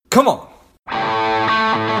Come on.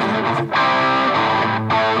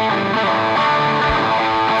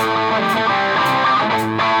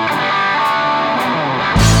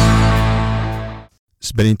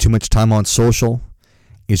 Spending too much time on social?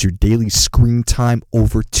 Is your daily screen time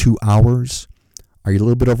over 2 hours? Are you a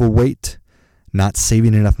little bit overweight? Not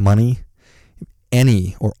saving enough money? If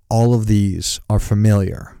any or all of these are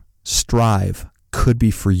familiar, Strive could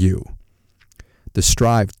be for you. The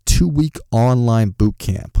Strive 2-week online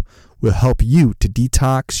bootcamp will help you to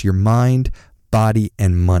detox your mind, body,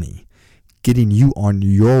 and money, getting you on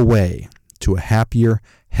your way to a happier,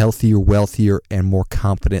 healthier, wealthier, and more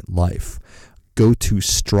confident life. Go to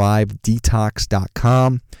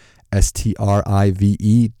strivedetox.com,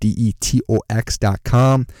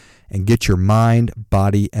 strivedetox.com, and get your mind,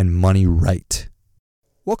 body, and money right.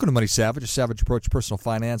 Welcome to Money Savage, a savage approach to personal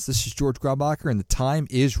finance. This is George Graubacher, and the time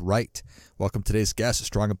is right. Welcome to today's guest,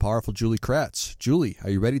 strong and powerful Julie Kratz. Julie,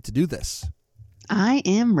 are you ready to do this? I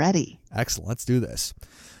am ready. Excellent. Let's do this.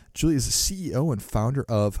 Julie is the CEO and founder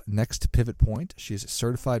of Next Pivot Point. She is a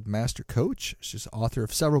certified master coach. She's the author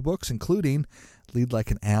of several books, including Lead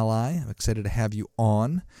Like an Ally. I'm excited to have you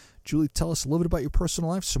on. Julie, tell us a little bit about your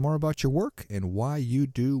personal life, some more about your work, and why you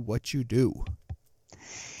do what you do.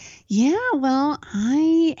 Yeah, well,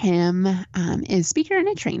 I am a speaker and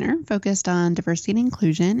a trainer focused on diversity and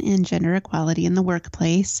inclusion and gender equality in the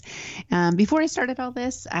workplace. Before I started all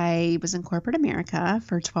this, I was in corporate America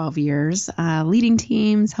for 12 years, leading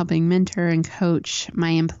teams, helping mentor and coach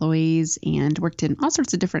my employees, and worked in all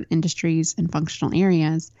sorts of different industries and functional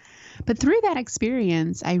areas. But through that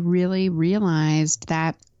experience, I really realized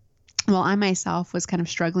that I myself was kind of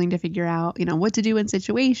struggling to figure out, what to do in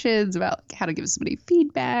situations, about how to give somebody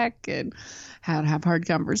feedback and how to have hard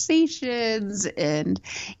conversations and,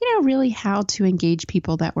 really how to engage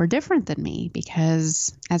people that were different than me.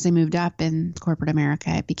 Because as I moved up in corporate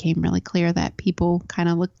America, it became really clear that people kind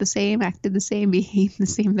of looked the same, acted the same, behaved the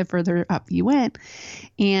same the further up you went.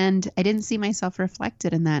 And I didn't see myself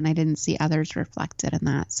reflected in that, and I didn't see others reflected in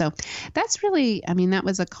that. So that's really, that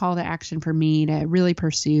was a call to action for me to really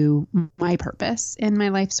pursue my purpose in my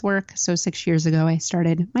life's work. So 6 years ago, I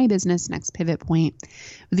started my business, Next Pivot Point,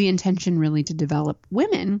 with the intention really to develop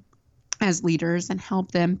women as leaders and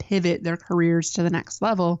help them pivot their careers to the next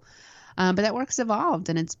level. But that work's evolved,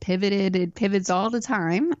 and it's pivoted. It pivots all the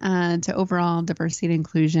time to overall diversity and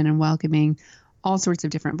inclusion and welcoming all sorts of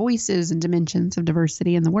different voices and dimensions of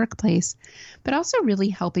diversity in the workplace, but also really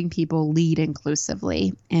helping people lead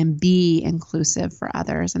inclusively and be inclusive for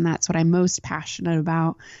others. And that's what I'm most passionate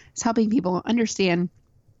about, is helping people understand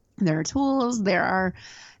there are tools, there are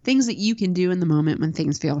things that you can do in the moment when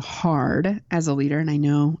things feel hard as a leader. And I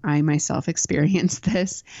know I myself experienced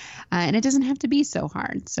this, and it doesn't have to be so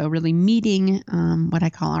hard. So really meeting what I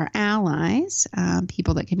call our allies,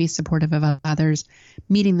 people that can be supportive of others,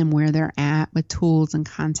 meeting them where they're at with tools and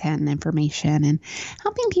content and information, and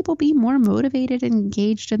helping people be more motivated and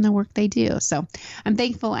engaged in the work they do. So I'm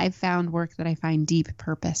thankful I've found work that I find deep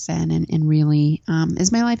purpose in and really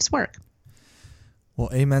is my life's work. Well,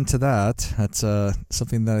 amen to that. That's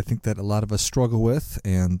something that I think that a lot of us struggle with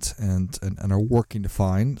and are working to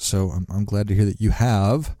find. So I'm glad to hear that you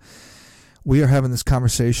have. We are having this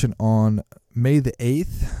conversation on May the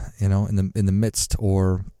 8th, in the midst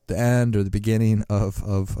or the end or the beginning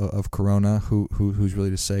of Corona. Who's really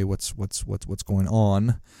to say what's going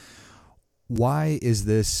on? Why is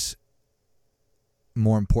this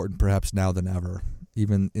more important perhaps now than ever,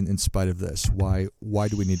 even in spite of this? Why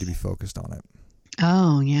do we need to be focused on it?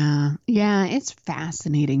 Oh, yeah. Yeah, it's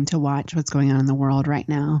fascinating to watch what's going on in the world right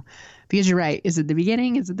now. Because you're right. Is it the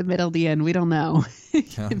beginning? Is it the middle? The end? We don't know.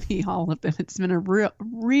 It could be all of them. It's been a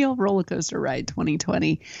real roller coaster ride,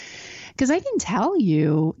 2020. Because I can tell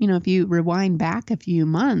you, if you rewind back a few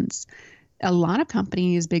months, a lot of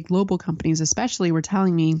companies, big global companies especially, were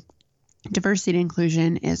telling me diversity and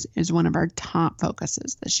inclusion is one of our top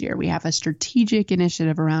focuses this year. We have a strategic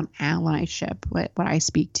initiative around allyship, what I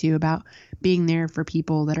speak to about being there for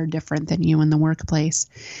people that are different than you in the workplace.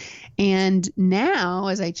 And now,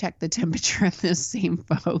 as I check the temperature of those same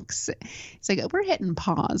folks, it's like we're hitting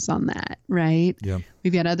pause on that, right? Yeah.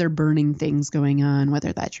 We've got other burning things going on,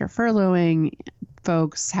 whether that's your furloughing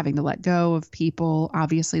folks, having to let go of people.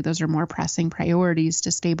 Obviously, those are more pressing priorities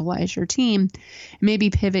to stabilize your team. Maybe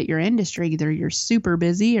pivot your industry. Either you're super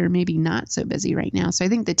busy or maybe not so busy right now. So I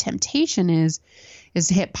think the temptation is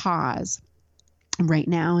to hit pause right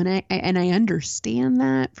now. And I understand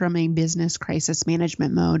that from a business crisis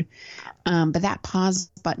management mode. But that pause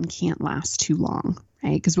button can't last too long,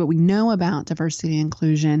 right? Because what we know about diversity and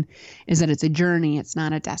inclusion is that it's a journey. It's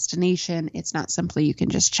not a destination. It's not simply you can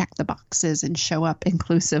just check the boxes and show up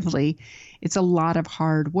inclusively. It's a lot of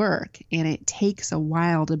hard work, and it takes a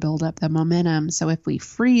while to build up the momentum. So if we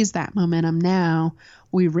freeze that momentum now,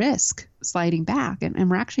 we risk sliding back. And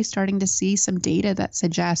we're actually starting to see some data that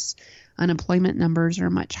suggests unemployment numbers are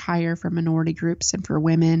much higher for minority groups and for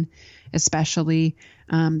women, especially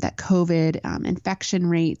that COVID infection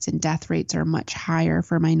rates and death rates are much higher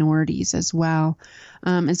for minorities as well.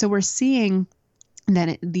 And so we're seeing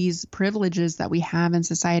that these privileges that we have in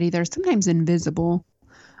society, they're sometimes invisible,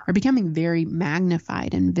 are becoming very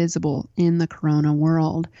magnified and visible in the corona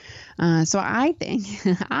world. So I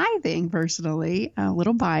think personally, a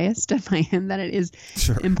little biased at my end, that it is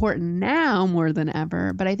important now more than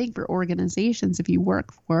ever. But I think for organizations, if you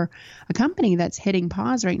work for a company that's hitting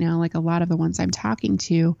pause right now, like a lot of the ones I'm talking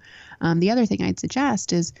to, the other thing I'd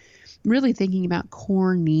suggest is really thinking about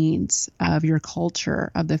core needs of your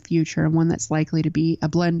culture of the future, and one that's likely to be a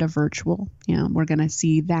blend of virtual. We're going to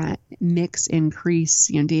see that mix increase.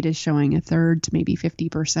 Data is showing 1/3 to maybe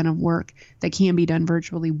 50% of work that can be done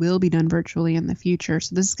virtually will be done virtually in the future.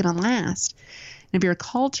 So this is going to last. And if your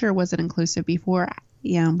culture wasn't inclusive before,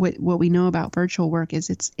 what we know about virtual work is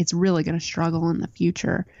it's really going to struggle in the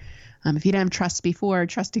future. If you didn't have trust before,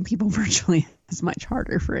 trusting people virtually is much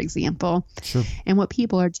harder, for example. Sure. And what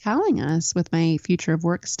people are telling us with my future of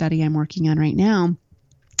work study I'm working on right now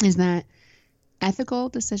is that ethical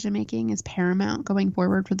decision-making is paramount going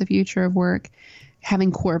forward for the future of work.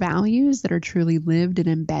 Having core values that are truly lived and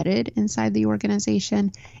embedded inside the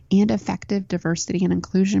organization, and effective diversity and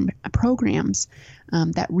inclusion programs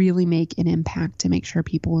that really make an impact to make sure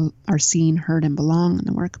people are seen, heard, and belong in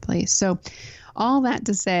the workplace. So all that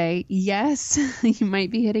to say, yes, you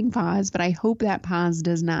might be hitting pause, but I hope that pause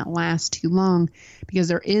does not last too long, because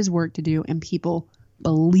there is work to do, and people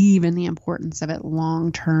believe in the importance of it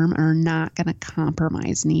long term and are not going to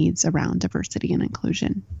compromise needs around diversity and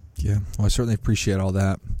inclusion. Yeah, well, I certainly appreciate all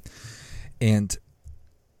that. And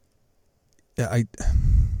I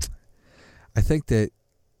think that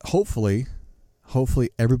hopefully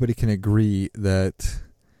everybody can agree that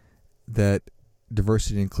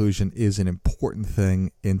diversity and inclusion is an important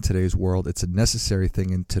thing in today's world. It's a necessary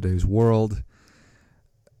thing in today's world.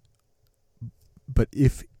 But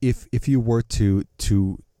if you were to,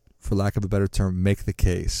 for lack of a better term, make the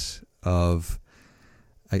case of,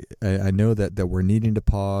 I know that we're needing to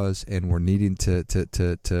pause, and we're needing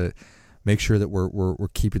to make sure that we're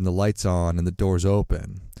keeping the lights on and the doors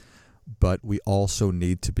open, but we also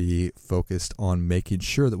need to be focused on making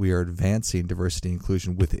sure that we are advancing diversity and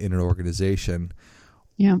inclusion within an organization.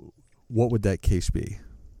 Yeah. What would that case be?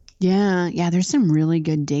 Yeah. There's some really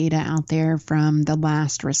good data out there from the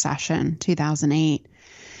last recession, 2008.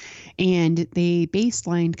 And they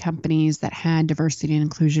baselined companies that had diversity and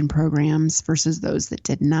inclusion programs versus those that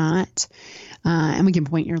did not. And we can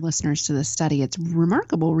point your listeners to this study. It's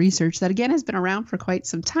remarkable research that, again, has been around for quite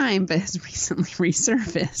some time, but has recently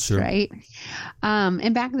resurfaced, sure. Right?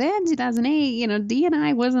 And back then, 2008,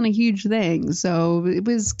 D&I wasn't a huge thing. So it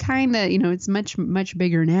was kind of, it's much, much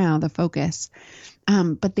bigger now, the focus.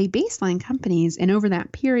 But they baseline companies, and over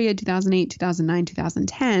that period, 2008, 2009,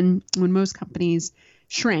 2010, when most companies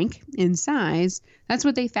shrank in size, that's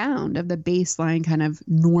what they found of the baseline kind of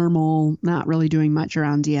normal, not really doing much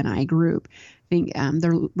around D&I group. I think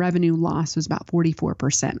their revenue loss was about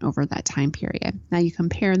 44% over that time period. Now you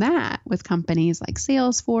compare that with companies like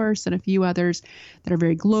Salesforce and a few others that are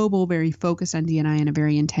very global, very focused on D&I in a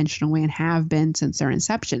very intentional way, and have been since their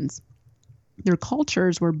inceptions. Their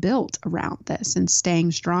cultures were built around this and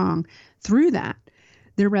staying strong through that.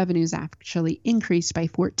 Their revenues actually increased by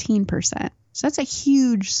 14%. So that's a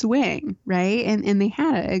huge swing, right? And they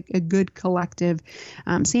had a good collective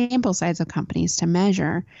sample size of companies to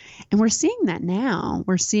measure. And we're seeing that now.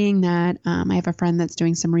 We're seeing that I have a friend that's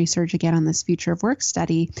doing some research again on this future of work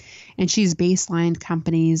study, and she's baselined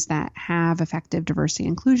companies that have effective diversity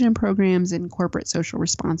and inclusion programs and corporate social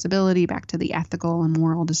responsibility back to the ethical and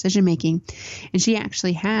moral decision making. And she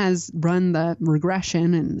actually has run the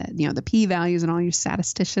regression and the p-values and all your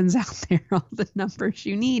statisticians out there, all the numbers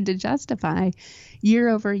you need to justify year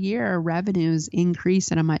over year revenues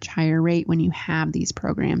increase at a much higher rate when you have these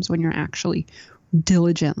programs, when you're actually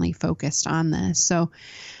diligently focused on this. So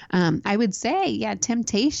I would say, yeah,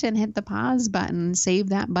 temptation, hit the pause button, save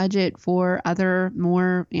that budget for other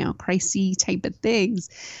more, pricey type of things.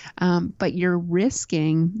 But you're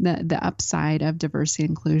risking the upside of diversity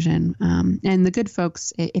and inclusion. And the good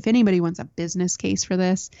folks, if anybody wants a business case for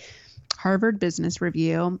this, Harvard Business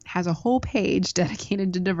Review has a whole page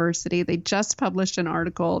dedicated to diversity. They just published an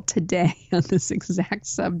article today on this exact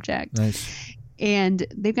subject. Nice. And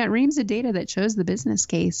they've got reams of data that shows the business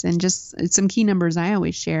case. And just some key numbers I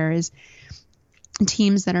always share is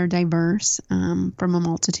teams that are diverse from a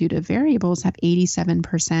multitude of variables have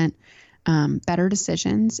 87% better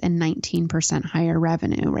decisions and 19% higher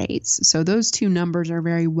revenue rates. So those two numbers are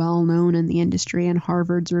very well known in the industry, and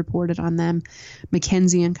Harvard's reported on them.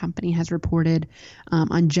 McKinsey and Company has reported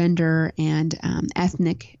on gender and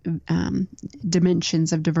ethnic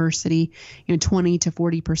dimensions of diversity, 20 to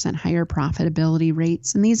 40% higher profitability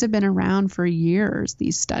rates. And these have been around for years,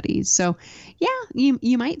 these studies. So yeah,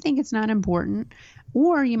 you might think it's not important.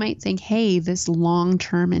 Or you might think, hey, this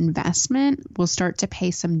long-term investment will start to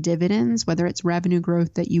pay some dividends, whether it's revenue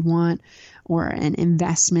growth that you want or an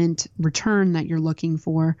investment return that you're looking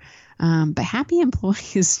for. But happy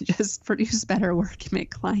employees just produce better work and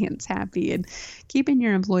make clients happy. And keeping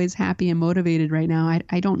your employees happy and motivated right now,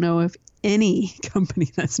 I don't know of any company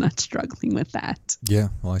that's not struggling with that. Yeah,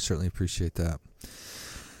 well, I certainly appreciate that.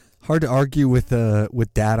 Hard to argue with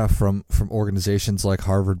data from organizations like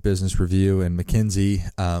Harvard Business Review and McKinsey.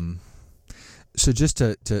 So just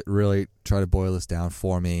to really try to boil this down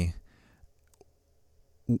for me,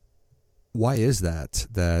 why is that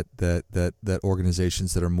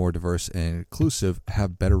organizations that are more diverse and inclusive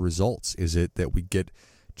have better results? Is it that we get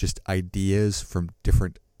just ideas from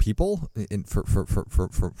different people,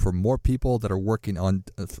 for more people that are working on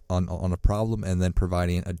a problem and then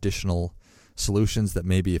providing additional solutions that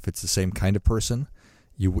maybe if it's the same kind of person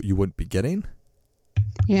you wouldn't be getting?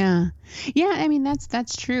 Yeah. I mean,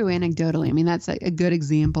 that's true anecdotally. I mean, that's a good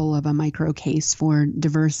example of a micro case for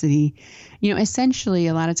diversity. Essentially,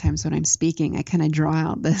 a lot of times when I'm speaking, I kind of draw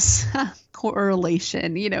out this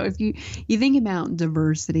correlation. If you think about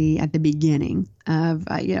diversity at the beginning of,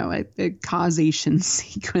 a causation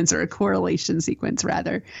sequence, or a correlation sequence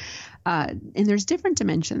rather, and there's different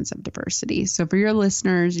dimensions of diversity. So for your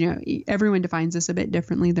listeners, everyone defines this a bit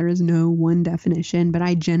differently. There is no one definition, but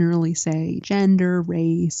I generally say gender,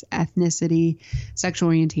 race, ethnicity, sexual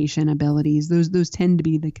orientation, abilities. Those tend to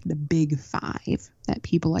be the big five that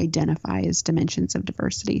people identify as dimensions of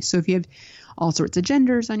diversity. So if you have all sorts of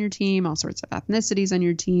genders on your team, all sorts of ethnicities on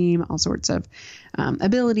your team, all sorts of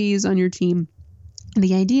abilities on your team,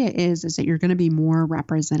 the idea is that you're going to be more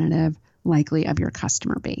representative likely of your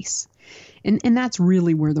customer base. And that's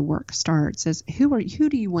really where the work starts, is who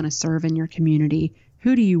do you want to serve in your community?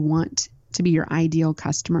 Who do you want to be your ideal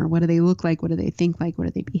customer? What do they look like? What do they think like? What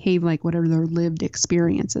do they behave like? What are their lived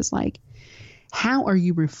experiences like? How are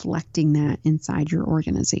you reflecting that inside your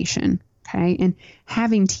organization? Okay. And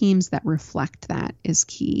having teams that reflect that is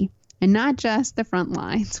key. And not just the front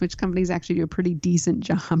lines, which companies actually do a pretty decent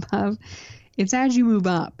job of. It's as you move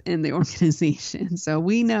up in the organization. So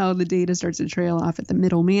we know the data starts to trail off at the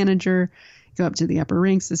middle manager, go up to the upper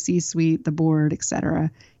ranks, the C-suite, the board, et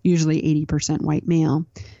cetera, usually 80% white male.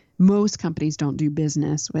 Most companies don't do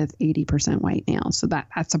business with 80% white male. So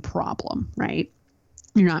that's a problem, right?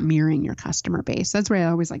 You're not mirroring your customer base. That's where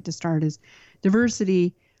I always like to start, is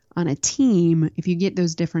diversity on a team. If you get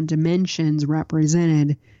those different dimensions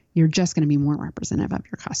represented, you're just going to be more representative of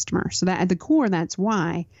your customer. So that at the core, that's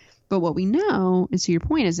why. But what we know is, to your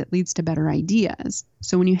point, is it leads to better ideas.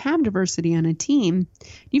 So when you have diversity on a team,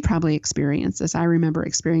 you probably experienced this. I remember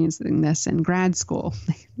experiencing this in grad school.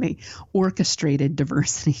 They orchestrated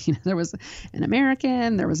diversity. There was an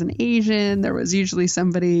American, there was an Asian, there was usually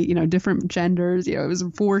somebody, different genders. It was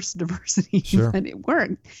forced diversity, Sure. But it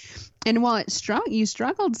worked. And while you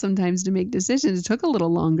struggled sometimes to make decisions, it took a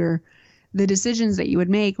little longer. The decisions that you would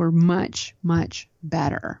make were much, much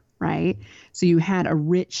better. Right? So you had a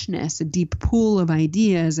richness, a deep pool of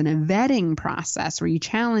ideas, and a vetting process where you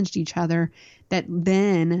challenged each other, that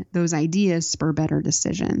then those ideas spur better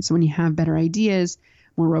decisions. So when you have better ideas,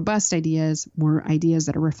 more robust ideas, more ideas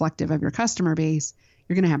that are reflective of your customer base,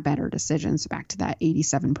 you're going to have better decisions, back to that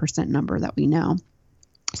 87% number that we know.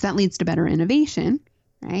 So that leads to better innovation,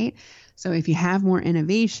 right? So if you have more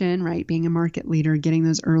innovation, right, being a market leader, getting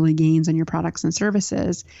those early gains on your products and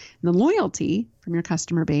services, and the loyalty from your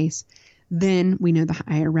customer base, then we know the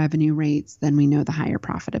higher revenue rates, then we know the higher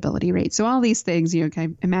profitability rates. So all these things, kind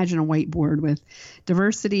of imagine a whiteboard with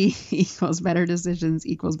diversity equals better decisions,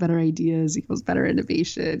 equals better ideas, equals better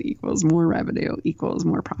innovation, equals more revenue, equals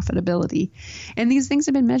more profitability. And these things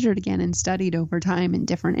have been measured again and studied over time in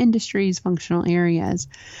different industries, functional areas.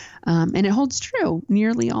 And it holds true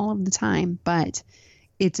nearly all of the time, but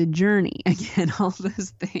it's a journey. Again, all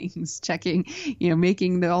those things, checking,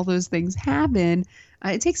 making all those things happen.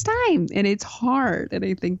 It takes time and it's hard. And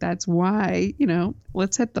I think that's why,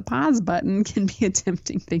 let's hit the pause button can be a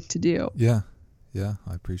tempting thing to do. Yeah. Yeah.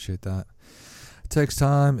 I appreciate that. It takes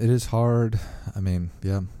time. It is hard. I mean,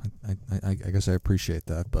 yeah, I guess I appreciate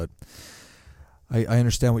that, but I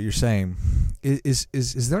understand what you're saying.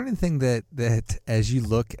 Is there anything that as you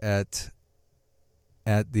look at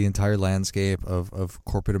the entire landscape of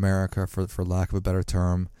corporate America, for lack of a better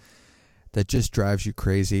term, that just drives you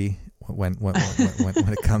crazy when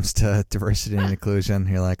it comes to diversity and inclusion?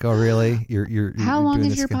 You're like, oh, really? You're How long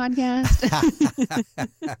is your podcast?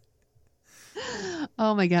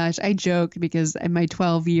 Oh my gosh, I joke because in my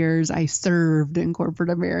 12 years I served in corporate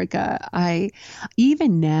America.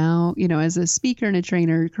 Even now, as a speaker and a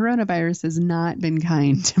trainer, coronavirus has not been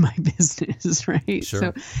kind to my business, right? Sure.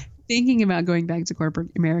 So thinking about going back to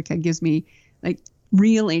corporate America gives me like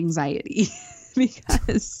real anxiety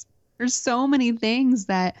because there's so many things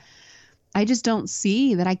that I just don't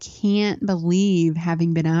see, that I can't believe,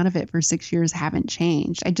 having been out of it for 6 years, haven't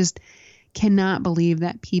changed. I just cannot believe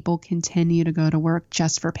that people continue to go to work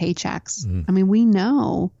just for paychecks. I mean, we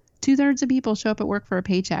know 2/3 of people show up at work for a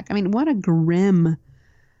paycheck. I mean, what a grim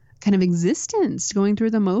kind of existence, going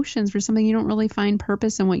through the motions for something you don't really find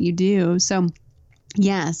purpose in what you do. So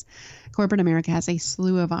yes, corporate America has a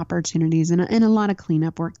slew of opportunities and a lot of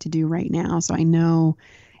cleanup work to do right now. So I know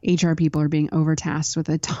HR people are being overtasked with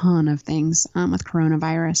a ton of things with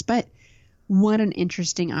coronavirus, but what an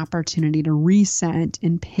interesting opportunity to reset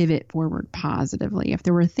and pivot forward positively. If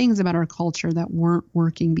there were things about our culture that weren't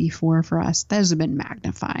working before for us, those have been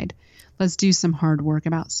magnified. Let's do some hard work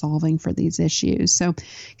about solving for these issues. So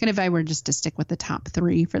kind of, if I were just to stick with the top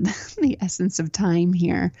three for the essence of time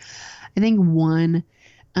here, I think one,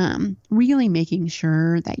 really making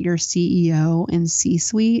sure that your CEO and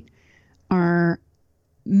C-suite are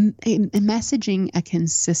messaging a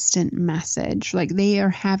consistent message. Like they are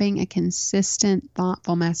having a consistent,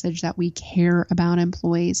 thoughtful message that we care about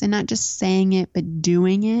employees, and not just saying it, but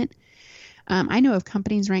doing it. I know of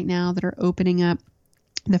companies right now that are opening up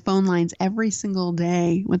the phone lines every single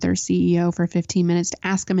day with their CEO for 15 minutes to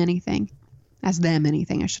ask them anything. Ask them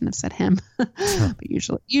anything. I shouldn't have said him, but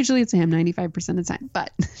usually it's him 95% of the time,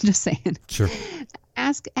 but just saying. Sure.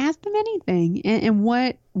 Ask them anything, and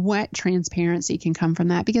what transparency can come from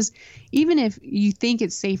that. Because even if you think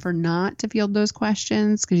it's safer not to field those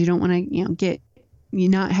questions because you don't want to,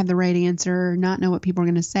 not have the right answer, not know what people are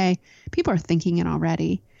going to say, people are thinking it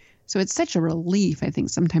already. So it's such a relief, I think,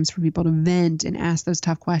 sometimes for people to vent and ask those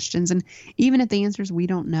tough questions. And even if the answers we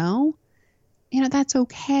don't know, that's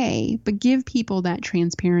okay, but give people that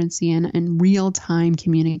transparency and real-time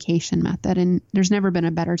communication method. And there's never been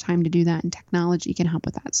a better time to do that, and technology can help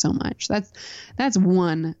with that so much. That's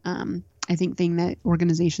one, I think, thing that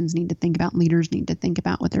organizations need to think about, leaders need to think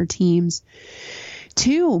about with their teams.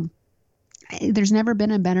 Two, there's never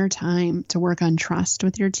been a better time to work on trust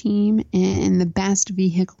with your team, and the best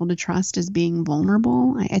vehicle to trust is being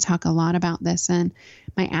vulnerable. I talk a lot about this in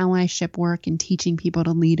my allyship work and teaching people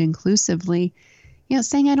to lead inclusively.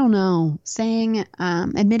 Saying I don't know,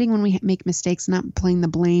 admitting when we make mistakes, not playing the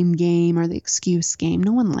blame game or the excuse game.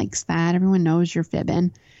 No one likes that. Everyone knows you're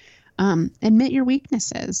fibbing. Admit your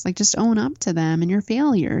weaknesses, like just own up to them and your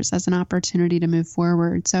failures as an opportunity to move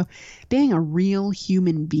forward. So being a real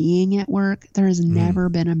human being at work, there has never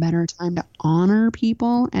been a better time to honor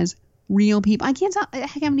people as real people. I can't tell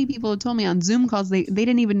how many people have told me on Zoom calls they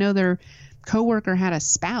didn't even know their coworker had a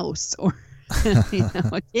spouse or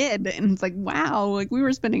a kid. And it's like, wow, like we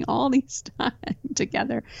were spending all these time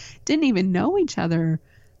together, didn't even know each other.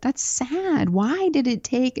 That's sad. Why did it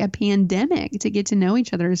take a pandemic to get to know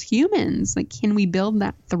each other as humans? Like, can we build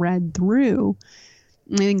that thread through?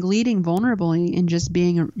 I think leading vulnerably and just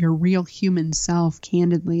being your real human self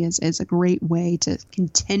candidly is a great way to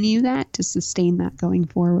continue that, to sustain that going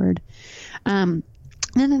forward. Then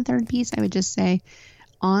the third piece, I would just say,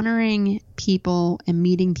 honoring people and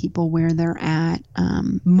meeting people where they're at.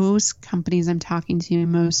 Most companies I'm talking to,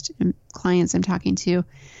 most clients I'm talking to,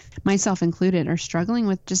 myself included, are struggling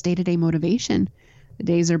with just day-to-day motivation. The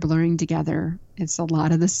days are blurring together. It's a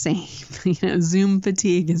lot of the same. Zoom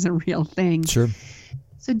fatigue is a real thing. Sure.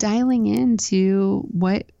 So dialing into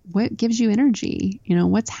what gives you energy,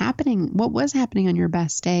 what's happening, what was happening on your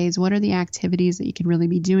best days, what are the activities that you could really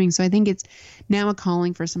be doing. So I think it's now a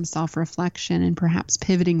calling for some self-reflection and perhaps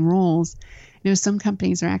pivoting roles. Some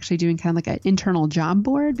companies are actually doing kind of like an internal job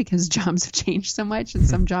board because jobs have changed so much and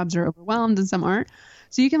some jobs are overwhelmed and some aren't.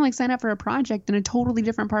 So you can like sign up for a project in a totally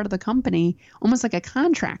different part of the company, almost like a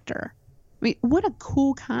contractor. I mean, what a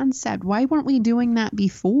cool concept. Why weren't we doing that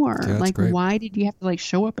before? Yeah, like, great. Why did you have to like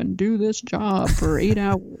show up and do this job for 8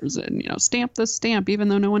 hours and, stamp this stamp even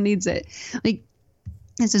though no one needs it? Like,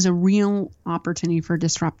 this is a real opportunity for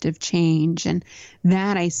disruptive change. And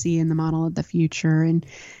that I see in the model of the future. And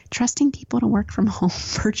trusting people to work from home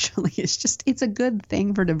virtually it's a good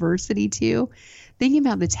thing for diversity too. Thinking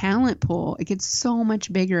about the talent pool, it gets so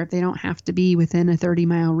much bigger if they don't have to be within a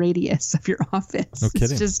 30-mile radius of your office. No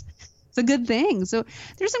kidding. It's a good thing. So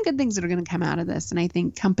there's some good things that are going to come out of this. And I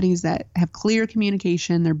think companies that have clear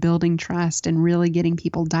communication, they're building trust and really getting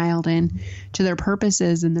people dialed in to their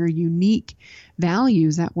purposes and their unique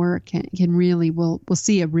values at work can really, we'll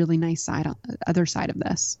see a really nice other side of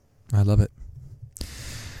this. I love it.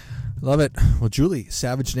 Love it. Well, Julie,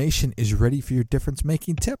 Savage Nation is ready for your difference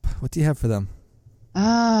making tip. What do you have for them?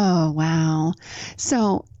 Oh, wow.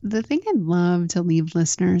 So the thing I'd love to leave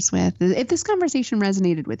listeners with is if this conversation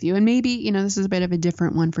resonated with you, and maybe, this is a bit of a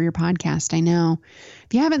different one for your podcast, I know.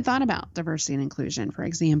 If you haven't thought about diversity and inclusion, for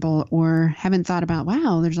example, or haven't thought about,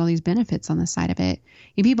 wow, there's all these benefits on the side of it.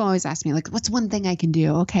 People always ask me, like, what's one thing I can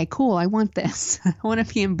do? Okay, cool. I want this. I want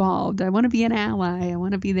to be involved. I want to be an ally. I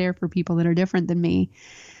want to be there for people that are different than me.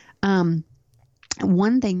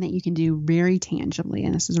 One thing that you can do very tangibly,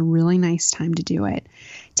 and this is a really nice time to do it,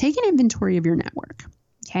 take an inventory of your network.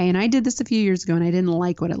 Okay. And I did this a few years ago and I didn't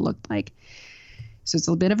like what it looked like. So it's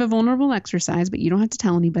a bit of a vulnerable exercise, but you don't have to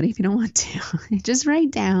tell anybody if you don't want to. Just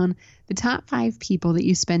write down the top 5 people that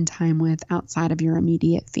you spend time with outside of your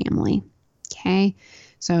immediate family. Okay.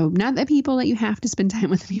 So not the people that you have to spend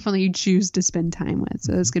time with, the people that you choose to spend time with.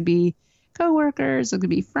 So those could be coworkers, those could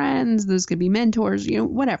be friends, those could be mentors,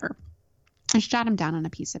 whatever. Just jot them down on a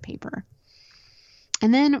piece of paper.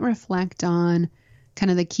 And then reflect on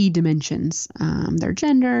kind of the key dimensions, their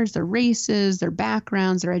genders, their races, their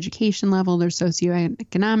backgrounds, their education level, their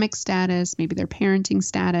socioeconomic status, maybe their parenting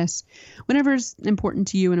status, whatever's important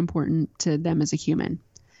to you and important to them as a human.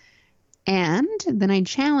 And then I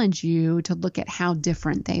challenge you to look at how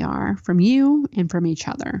different they are from you and from each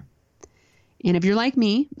other. And if you're like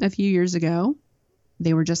me a few years ago,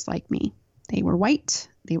 they were just like me. They were white,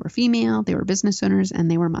 they were female, they were business owners,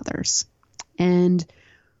 and they were mothers. And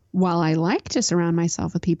while I like to surround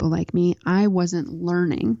myself with people like me, I wasn't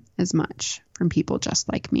learning as much from people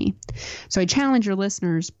just like me. So I challenge your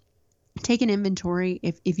listeners, take an inventory.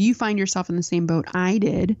 If you find yourself in the same boat I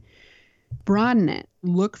did, broaden it.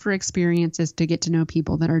 Look for experiences to get to know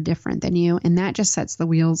people that are different than you. And that just sets the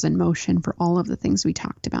wheels in motion for all of the things we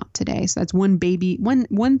talked about today. So that's one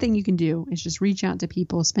thing you can do is just reach out to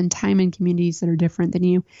people, spend time in communities that are different than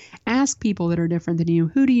you, ask people that are different than you,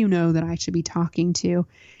 who do you know that I should be talking to?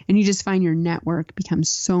 And you just find your network becomes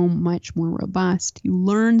so much more robust. You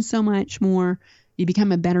learn so much more. You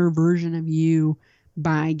become a better version of you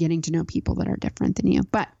by getting to know people that are different than you.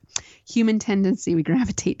 But human tendency, we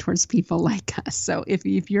gravitate towards people like us. So if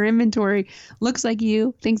your inventory looks like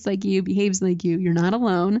you, thinks like you, behaves like you, you're not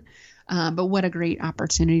alone. But what a great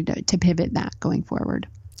opportunity to pivot that going forward.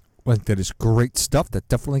 Well, that is great stuff. That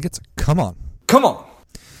definitely gets. Come on.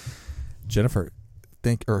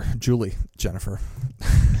 Julie, Jennifer.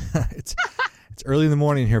 It's early in the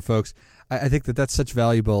morning here, folks. I think that's such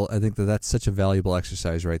valuable. I think that's such a valuable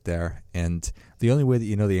exercise right there. And the only way that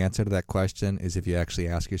you know the answer to that question is if you actually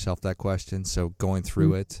ask yourself that question. So going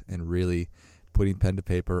through it and really putting pen to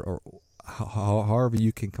paper, or however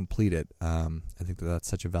you can complete it, I think that's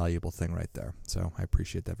such a valuable thing right there. So I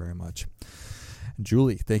appreciate that very much.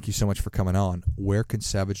 Julie, thank you so much for coming on. Where can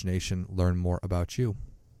Savage Nation learn more about you?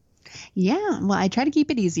 Yeah, well, I try to keep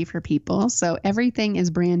it easy for people. So everything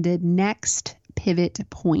is branded Next Pivot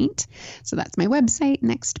Point. So that's my website,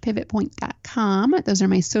 nextpivotpoint.com. Those are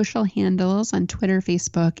my social handles on Twitter,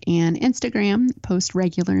 Facebook, and Instagram. Post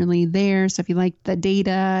regularly there. So if you like the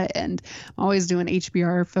data, and I'm always doing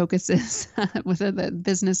HBR focuses with the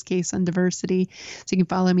business case on diversity. So you can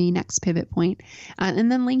follow me, Next Pivot Point. And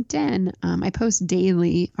then LinkedIn, I post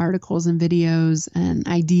daily articles and videos and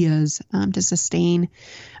ideas to sustain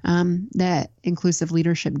that inclusive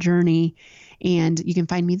leadership journey. And you can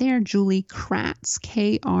find me there, Julie Kratz,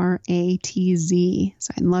 Kratz.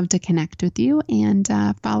 So I'd love to connect with you and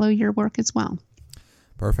follow your work as well.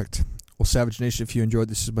 Perfect. Well, Savage Nation, if you enjoyed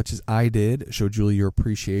this as much as I did, show Julie your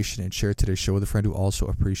appreciation and share today's show with a friend who also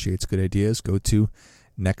appreciates good ideas. Go to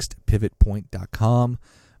nextpivotpoint.com.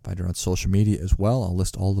 Find her on social media as well. I'll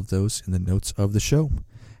list all of those in the notes of the show.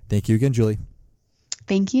 Thank you again, Julie.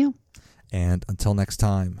 Thank you. And until next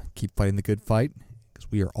time, keep fighting the good fight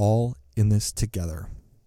because we are all in this together.